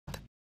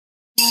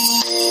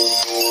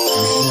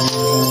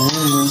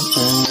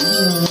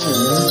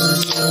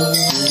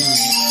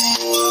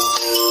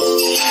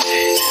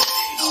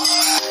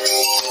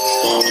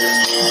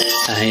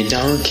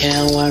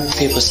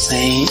people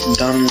say.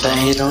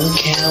 I don't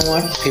care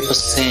what people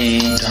say.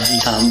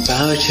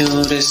 About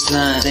you, there's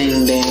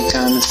nothing they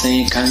can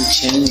say can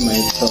change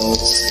my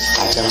thoughts.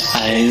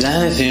 I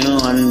love you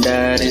and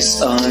that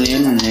is all you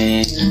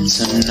need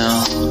to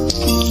know.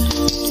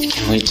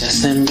 Can we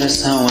just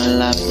embrace our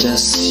love,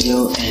 just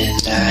you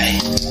and I?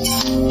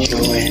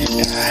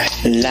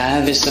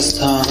 Love is a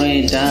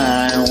story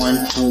that I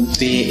want to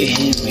be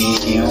in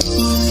with you.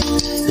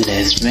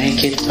 Let's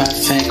make it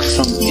perfect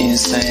from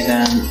inside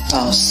and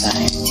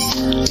outside.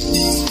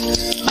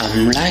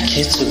 I'm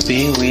lucky to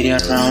be with you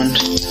around.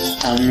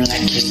 I'm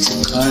lucky to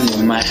call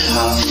you my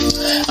half.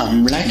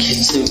 I'm lucky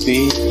to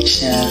be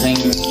sharing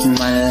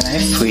my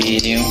life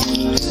with you.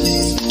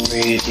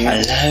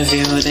 I love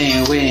you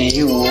the way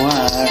you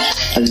are.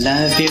 I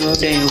love you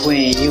the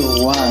way you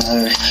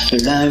are. I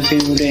love you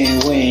the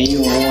way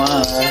you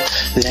are.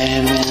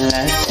 Let me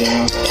love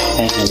you.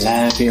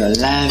 I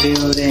love you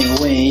the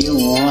way you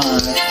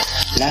are.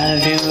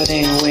 Love you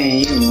the way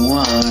you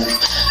are.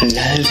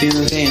 Love you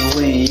the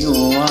way you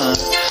are.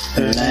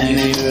 Love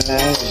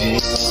you.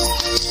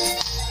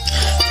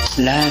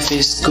 Life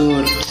is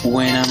good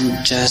when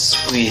I'm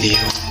just with you.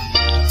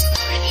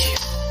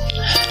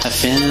 I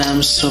feel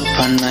I'm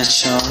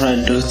supernatural,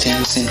 I do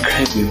things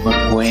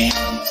incredible way.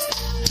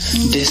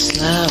 This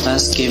love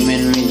has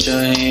given me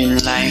joy in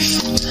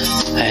life.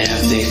 I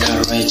have the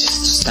courage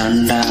to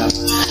stand up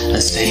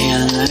and say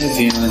I love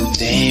you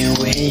the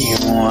way you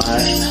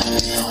are.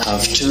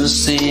 I've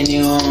chosen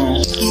you,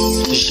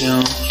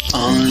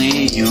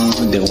 only you,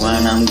 the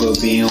one I'm gonna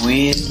be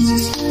with.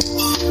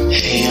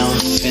 Hey, I'm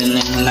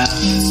feeling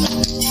love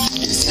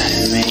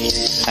inside me.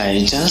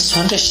 I just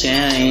want to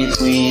share it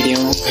with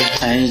you.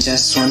 I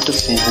just want to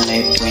feel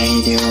it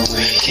with you.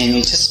 Can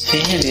you just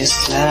feel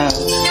this love?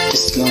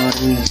 It's good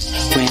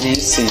when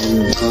it's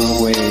in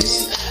good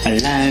ways. I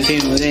love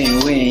you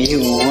the way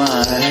you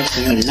are.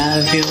 I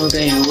love you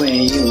the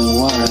way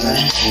you are.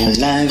 I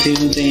love you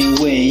the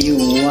way you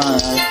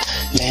are.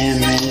 Let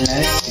me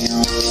love you.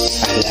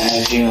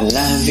 I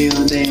love you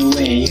the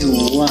way you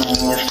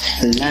are.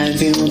 I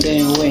love you the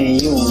way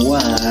you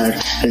are.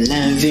 I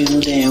love you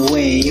the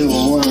way you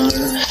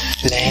are.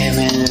 Let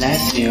me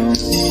love you.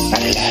 I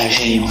love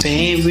you,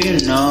 baby. You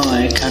know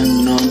I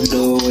cannot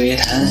do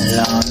it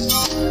alone.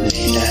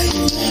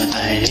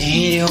 I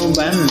need you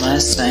by my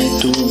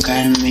side to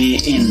guide me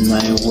in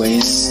my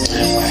ways.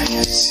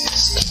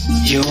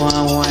 You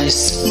are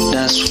wise,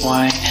 that's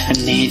why I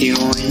need you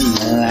in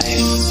my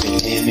life.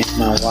 Believe in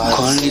my words.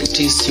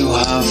 Qualities you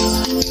have,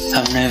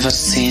 I've never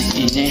seen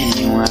in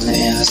anyone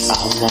else.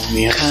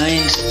 I'm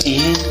kind,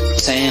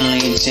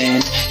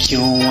 intelligent,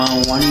 you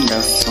are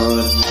wonderful.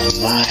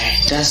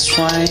 That's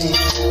why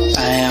I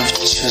have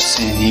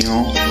chosen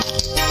you.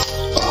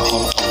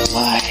 Oh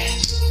my.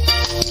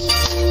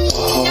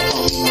 Oh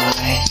my.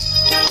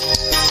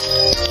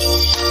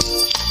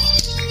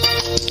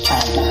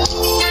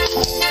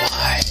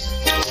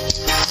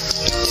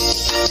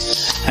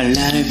 I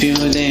love you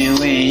the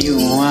way you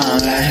are.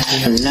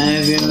 I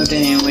love you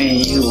the way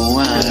you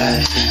are.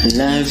 I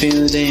love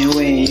you the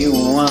way you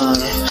are.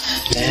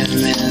 Let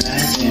me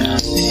love you.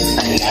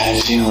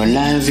 I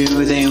love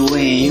you the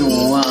way you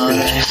are.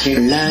 I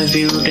love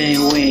you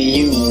the way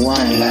you are.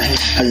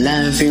 I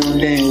love you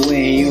the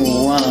way you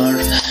are.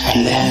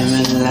 Let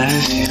me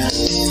love you.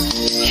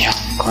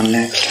 Young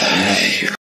Connect, I love you.